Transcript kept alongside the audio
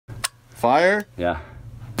Fire? Yeah.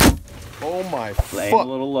 Oh my Aim a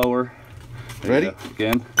little lower. There Ready?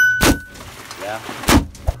 Again. Yeah.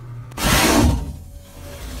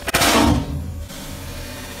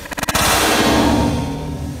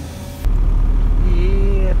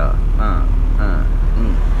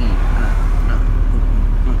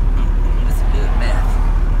 That's good math.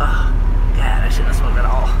 Oh, God, I shouldn't have smoked at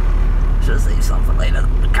all. Should have saved some for later.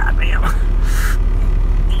 Goddamn.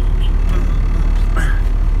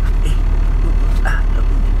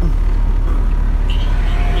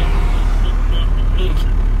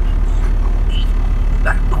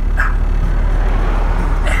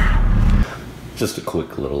 Just a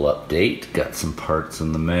quick little update. Got some parts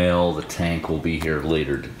in the mail. The tank will be here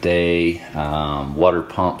later today. Water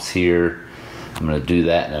pumps here. I'm going to do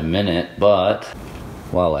that in a minute, but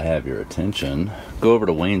while I have your attention, go over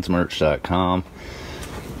to waynesmerch.com.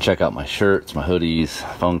 Check out my shirts, my hoodies,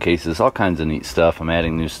 phone cases, all kinds of neat stuff. I'm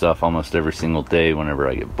adding new stuff almost every single day whenever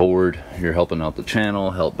I get bored. You're helping out the channel,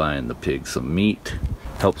 help buying the pigs some meat.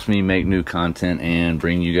 Helps me make new content and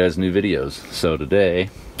bring you guys new videos. So today,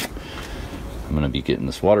 I'm going to be getting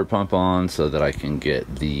this water pump on so that I can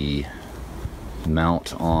get the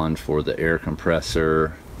mount on for the air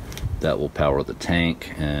compressor that will power the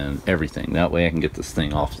tank and everything. That way I can get this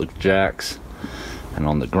thing off the jacks and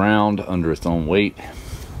on the ground under its own weight,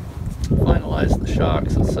 finalize the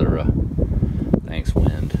shocks, etc. Thanks,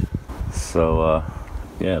 wind. So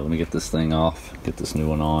yeah, let me get this thing off, get this new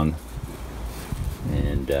one on,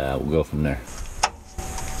 and we'll go from there.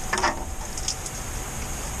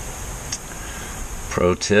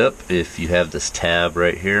 Pro tip, if you have this tab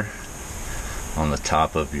right here on the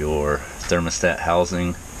top of your thermostat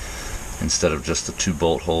housing, instead of just the 2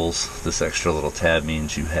 bolt holes, this extra little tab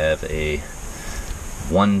means you have a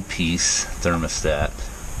one-piece thermostat,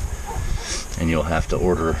 and you'll have to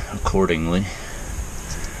order accordingly.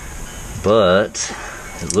 But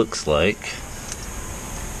it looks like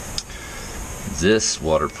this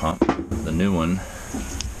water pump, the new one,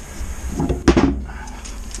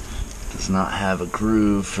 does not have a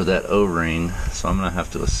groove for that O-ring, so I'm gonna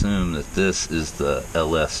have to assume that this is the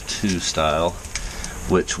LS2 style,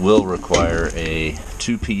 which will require a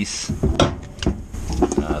 2-piece,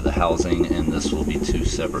 the housing, and this will be 2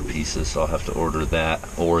 separate pieces, so I'll have to order that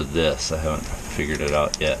or this. I haven't figured it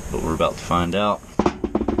out yet, but we're about to find out.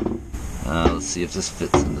 Let's see if this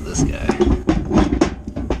fits into this guy.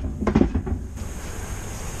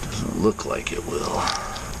 Doesn't look like it will.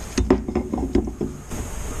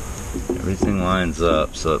 Everything lines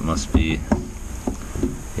up, so it must be,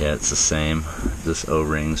 yeah, it's the same. This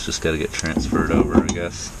O-ring's just got to get transferred over, I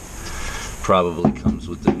guess. Probably comes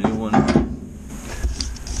with the new one.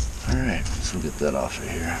 Alright, so we'll get that off of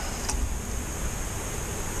here.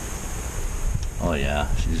 Oh yeah,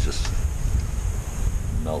 she's just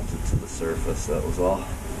melted to the surface, that was all.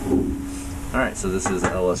 Alright, so this is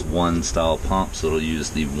LS1 style pump, so it'll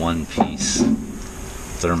use the 1-piece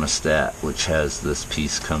thermostat, which has this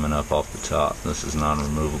piece coming up off the top. This is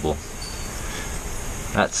non-removable.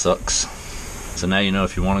 That sucks. So now you know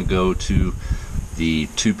if you want to go to the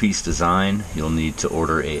 2-piece design, you'll need to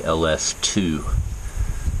order a LS2.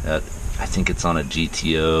 I think it's on a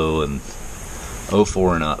GTO and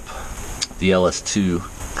 04 and up. The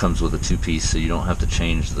LS2 comes with a 2-piece, so you don't have to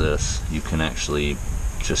change this. You can actually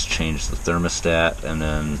just change the thermostat, and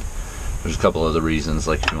then there's a couple other reasons,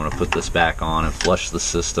 like if you want to put this back on and flush the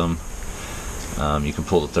system, you can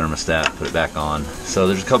pull the thermostat, put it back on. So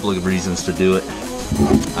there's a couple of reasons to do it.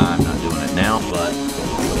 I'm not doing it now, but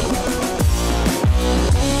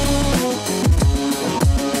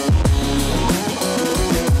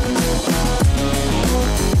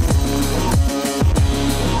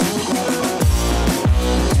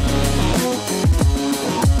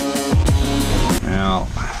now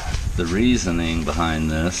the reasoning behind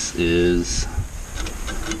this is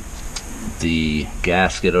the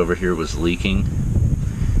gasket over here was leaking,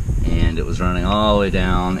 and it was running all the way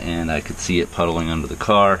down, and I could see it puddling under the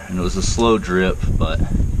car, and it was a slow drip, but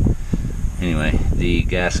anyway, the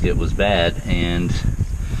gasket was bad, and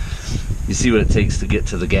you see what it takes to get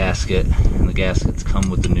to the gasket, and the gaskets come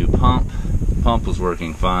with the new pump. The pump was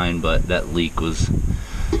working fine, but that leak was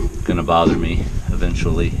gonna bother me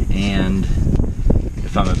eventually. And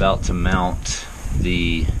if I'm about to mount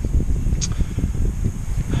the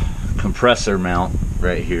compressor mount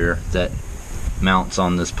right here that mounts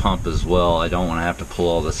on this pump as well, I don't want to have to pull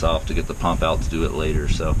all this off to get the pump out to do it later.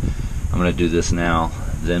 So I'm going to do this now,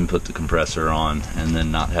 then put the compressor on, and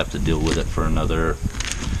then not have to deal with it for another,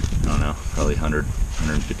 I don't know, probably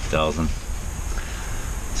 150,000.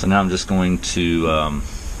 So now I'm just going to,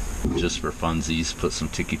 just for funsies, put some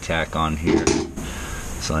ticky tack on here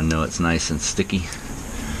so I know it's nice and sticky,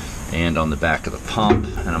 and on the back of the pump.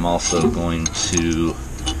 And I'm also going to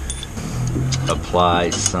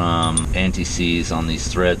apply some anti-seize on these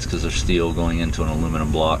threads because they're steel going into an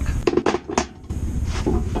aluminum block.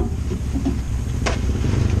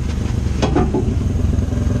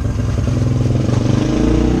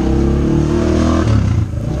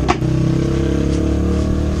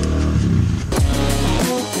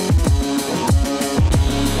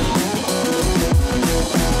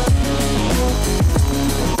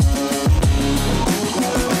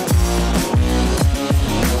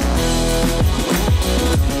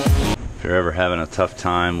 If you're ever having a tough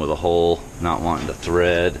time with a hole, not wanting to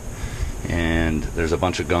thread, and there's a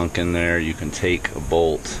bunch of gunk in there, you can take a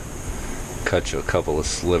bolt, cut you a couple of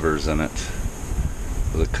slivers in it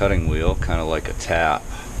with a cutting wheel, kind of like a tap,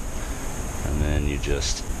 and then you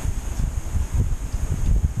just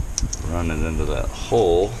run it into that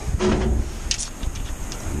hole,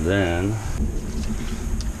 and then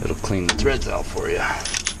it'll clean the threads out for you.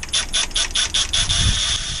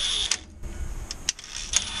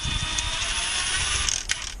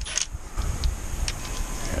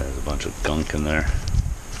 There's a bunch of gunk in there.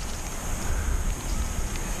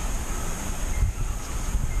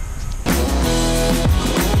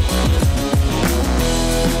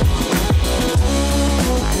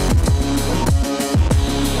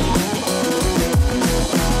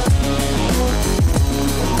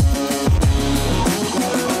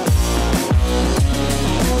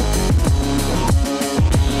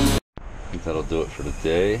 I think that'll do it for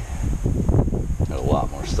today. Got a lot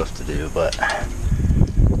more stuff to do, but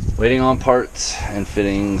waiting on parts and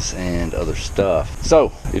fittings and other stuff.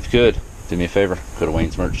 So if you could do me a favor, go to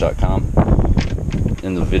waynesmerch.com.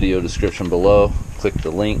 In the video description below, click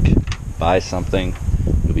the link, buy something.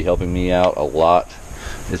 You'll be helping me out a lot.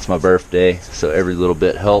 It's my birthday, so every little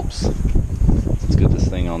bit helps. Let's get this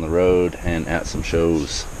thing on the road and at some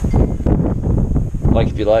shows. Like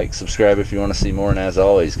if you like, subscribe if you want to see more, and as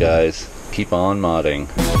always guys, keep on modding.